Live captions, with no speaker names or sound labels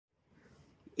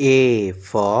A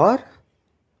for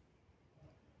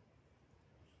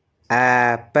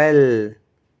apple.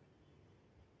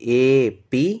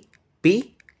 A-P-P-L-E,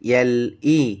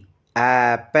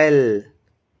 apple,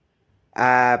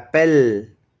 apple.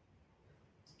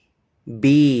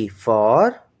 B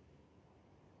for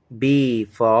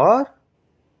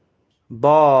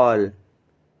ball.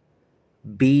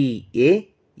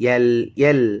 B-A-L-L,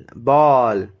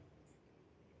 ball,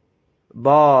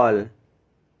 ball.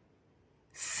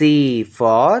 C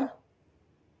for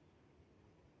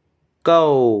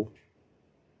cow,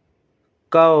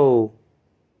 cow.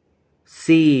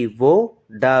 C-O-W,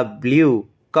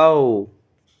 cow,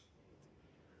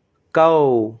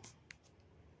 cow.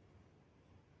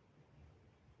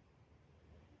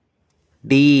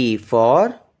 D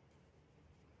for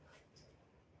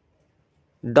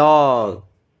dog,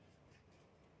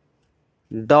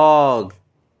 dog.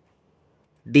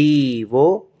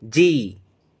 D-O-G,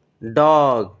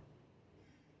 dog,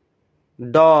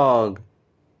 dog.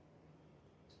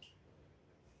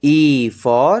 E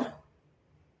for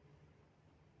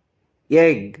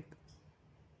egg,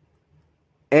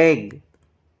 egg.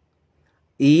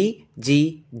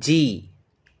 E-G-G,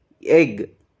 egg,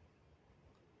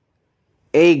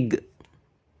 egg.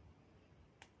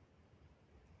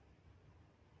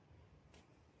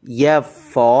 F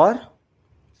for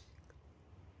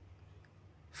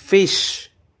fish,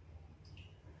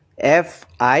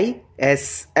 F-I-S-H,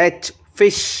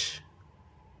 fish,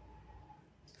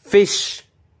 fish.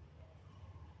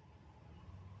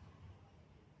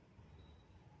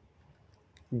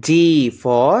 G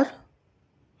for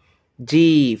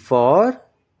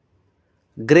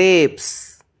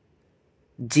grapes,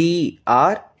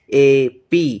 G-R-A-P-E-S,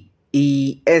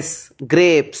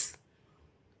 grapes,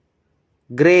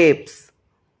 grapes.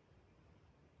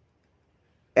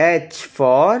 H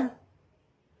for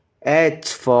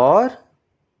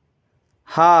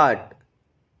heart,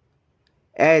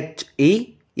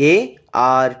 H-E-A-R-T,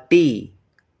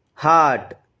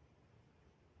 heart,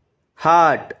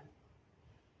 heart.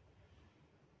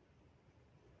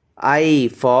 I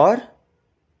for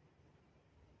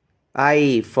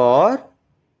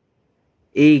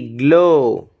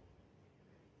igloo,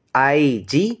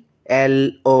 I-G-L-O-O,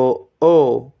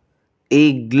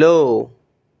 igloo,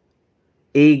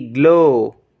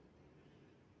 igloo.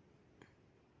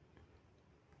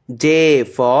 J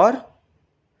for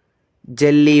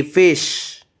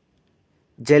jellyfish,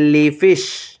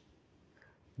 jellyfish,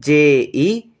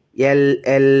 J-E-L-L-Y-F-I-S-H,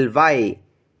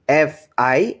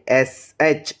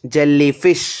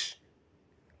 jellyfish.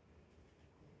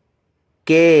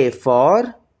 K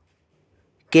for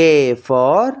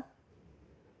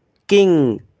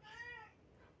king,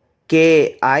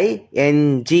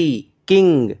 K-I-N-G,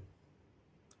 king,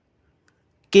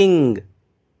 king,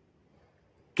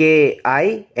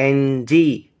 K-I-N-G,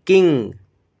 king.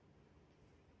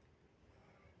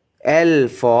 L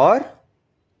for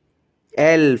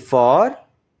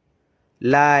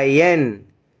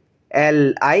lion,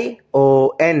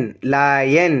 L-I-O-N,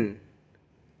 lion.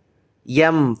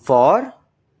 M for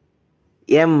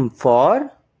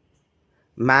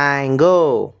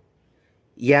mango,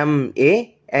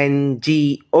 M-A-N-G-O,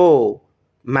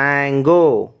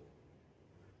 mango,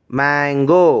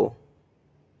 mango.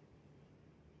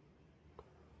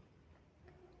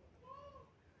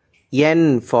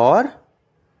 N for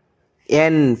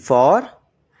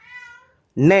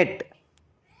net,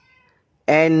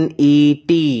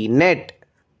 N-E-T, net,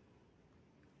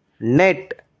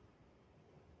 net,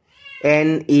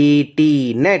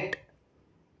 N-E-T, net.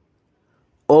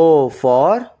 O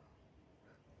for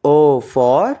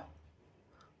oval,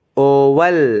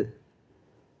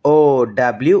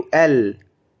 O-W-L,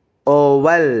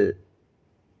 oval,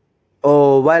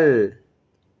 oval.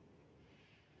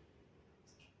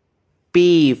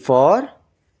 P for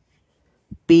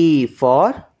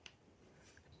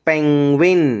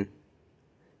penguin,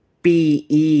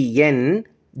 P-E-N-G-U-I-N,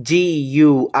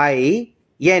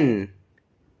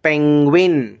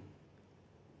 penguin,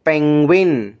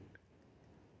 penguin.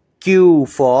 Q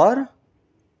for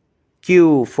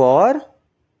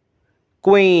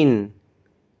queen,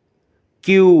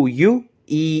 Q-U-E-E-N,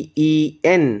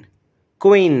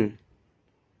 queen,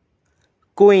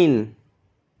 queen.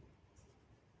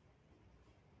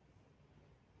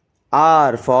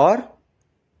 R for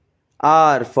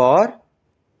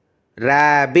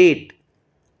rabbit,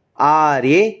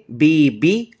 R-A-B-B-I-T,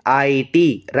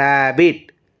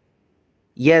 rabbit.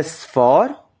 S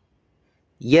for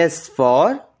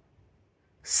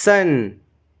sun,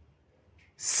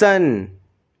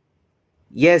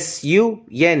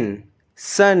 S-U-N,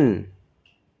 sun,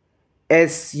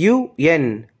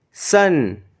 S-U-N,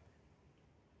 sun.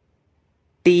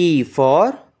 T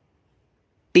for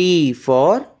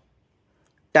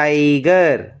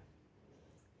tiger,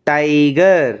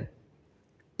 tiger.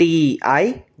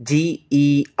 Tiger,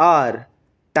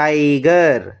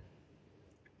 tiger,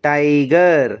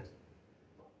 tiger.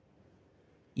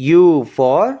 U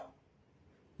for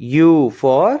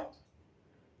unicorn,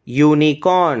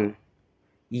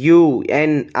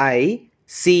 unicorn,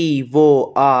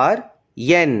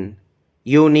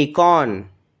 unicorn,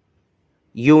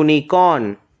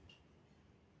 unicorn.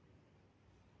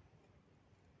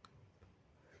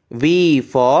 V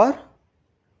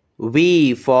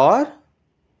for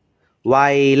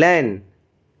violin,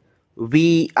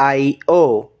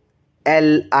 violin,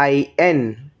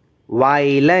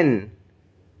 violin,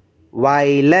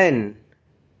 violin.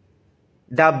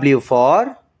 W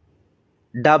for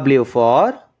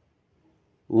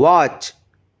watch,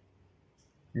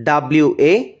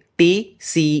 watch,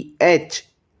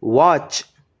 watch,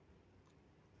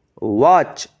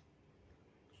 watch.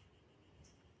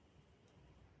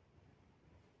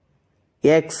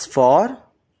 X for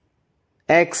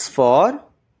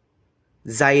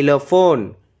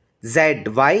xylophone,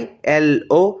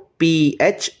 zylophone,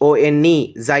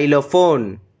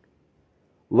 xylophone.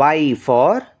 Y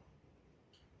for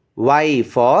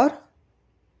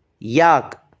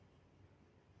yak,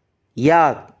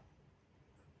 yak,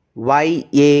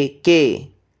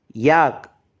 yak,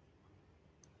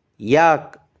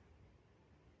 yak.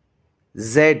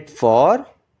 Z for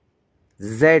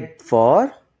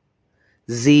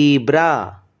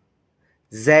zebra,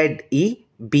 zebra,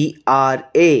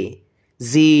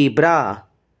 zebra,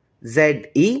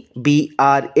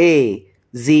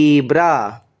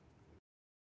 zebra.